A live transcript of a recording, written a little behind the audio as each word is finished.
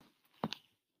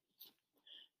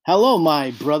Hello,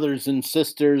 my brothers and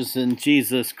sisters in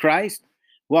Jesus Christ.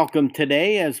 Welcome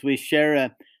today as we share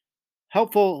a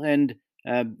helpful and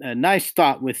a nice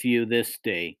thought with you this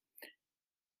day.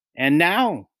 And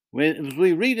now, as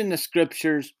we read in the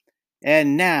scriptures,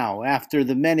 and now, after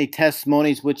the many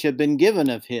testimonies which have been given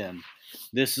of him,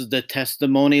 this is the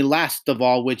testimony last of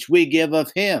all which we give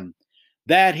of him,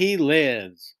 that he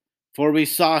lives. For we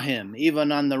saw him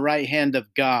even on the right hand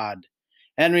of God,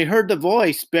 and we heard the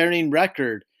voice bearing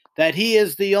record that he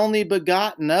is the only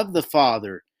begotten of the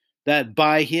Father, that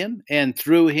by him and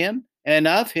through him and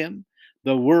of him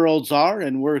the worlds are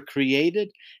and were created,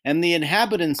 and the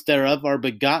inhabitants thereof are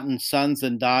begotten sons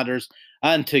and daughters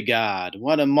unto God.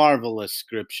 What a marvelous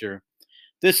scripture.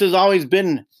 This has always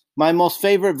been my most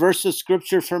favorite verse of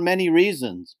scripture for many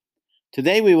reasons.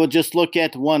 Today we will just look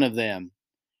at one of them.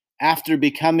 After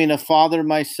becoming a father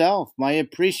myself, my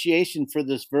appreciation for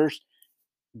this verse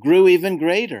grew even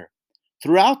greater.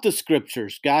 Throughout the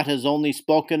scriptures, God has only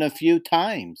spoken a few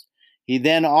times. He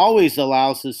then always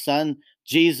allows his son,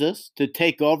 Jesus, to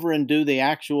take over and do the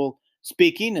actual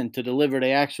speaking and to deliver the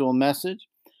actual message.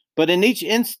 But in each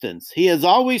instance, he has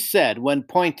always said, when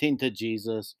pointing to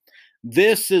Jesus,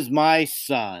 "This is my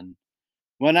son."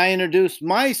 When I introduce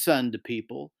my son to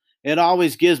people, it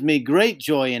always gives me great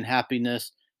joy and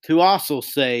happiness to also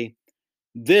say,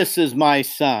 "This is my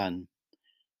son."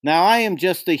 Now, I am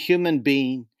just a human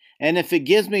being, and if it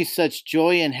gives me such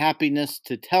joy and happiness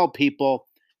to tell people,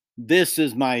 "This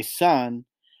is my son,"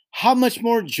 how much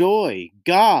more joy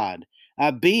God,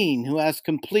 a being who has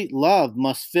complete love,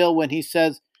 must feel when he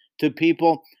says to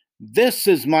people, "This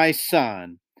is my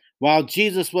son." While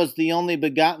Jesus was the only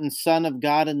begotten Son of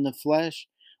God in the flesh,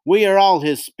 we are all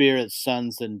his spirit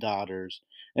sons and daughters.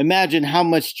 Imagine how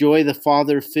much joy the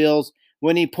Father feels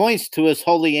when he points to his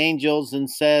holy angels and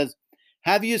says,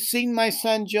 "Have you seen my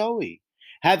son Joey?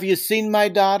 Have you seen my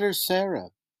daughter Sarah?"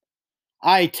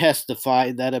 I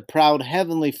testify that a proud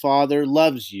heavenly Father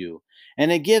loves you,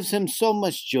 and it gives him so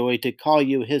much joy to call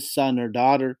you his son or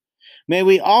daughter. May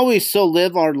we always so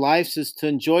live our lives as to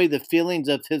enjoy the feelings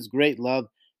of his great love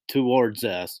towards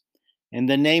us. In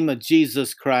the name of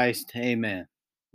Jesus Christ, amen.